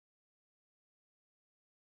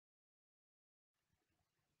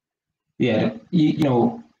yeah, you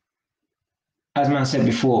know, as man said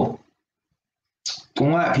before,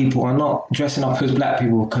 white people are not dressing up as black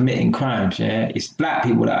people committing crimes. Yeah, it's black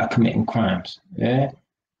people that are committing crimes. Yeah,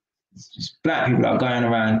 it's just black people that are going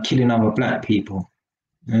around killing other black people.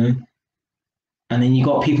 Yeah? And then you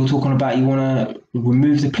got people talking about you want to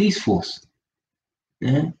remove the police force.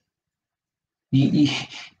 Yeah,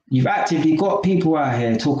 you've actively got people out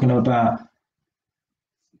here talking about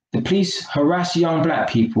the police harass young black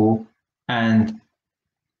people and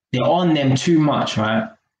they're on them too much, right?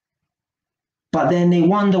 But then they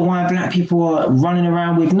wonder why black people are running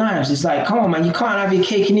around with knives. It's like, come on, man, you can't have your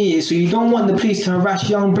cake and eat it. So you don't want the police to harass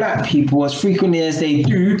young black people as frequently as they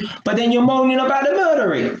do, but then you're moaning about the murder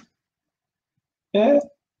rate. Yeah,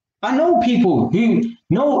 I know people who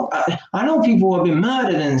know. I know people who have been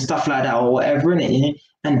murdered and stuff like that or whatever, innit? Yeah?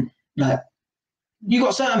 And like, you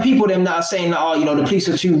got certain people them that are saying that, oh, you know, the police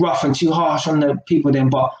are too rough and too harsh on the people then.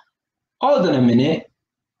 But hold on a minute.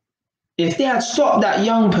 If they had stopped that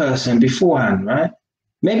young person beforehand, right?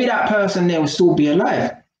 Maybe that person there would still be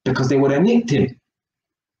alive because they would have nicked him.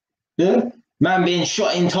 Yeah? Man being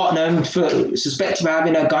shot in Tottenham for suspected of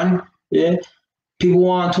having a gun. Yeah. People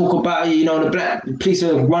want to talk about, you know, the police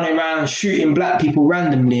are running around shooting black people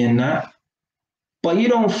randomly and that. But you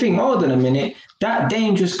don't think, hold on a minute, that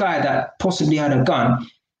dangerous guy that possibly had a gun,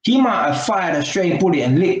 he might have fired a stray bullet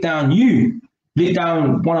and licked down you, licked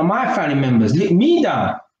down one of my family members, licked me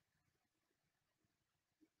down.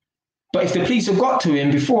 But if the police have got to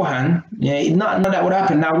him beforehand, yeah, none of that would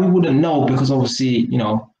happen. Now, we wouldn't know because obviously, you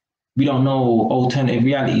know, we don't know alternative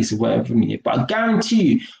realities or whatever. But I guarantee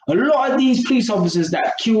you, a lot of these police officers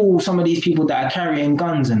that kill some of these people that are carrying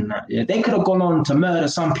guns and that, yeah, they could have gone on to murder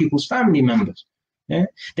some people's family members. Yeah.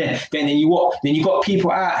 Then you got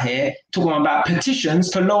people out here talking about petitions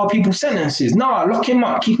to lower people's sentences. No, lock him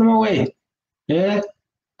up, keep him away. Yeah,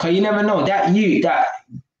 because you never know that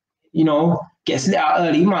you know, gets let out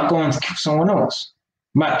early, you might go on to kill someone else.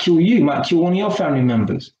 Might kill you, might kill one of your family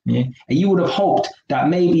members. Yeah? And you would have hoped that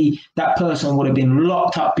maybe that person would have been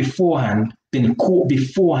locked up beforehand, been caught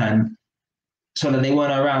beforehand, so that they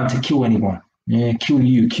weren't around to kill anyone. Yeah? Kill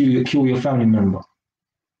you, kill your family member.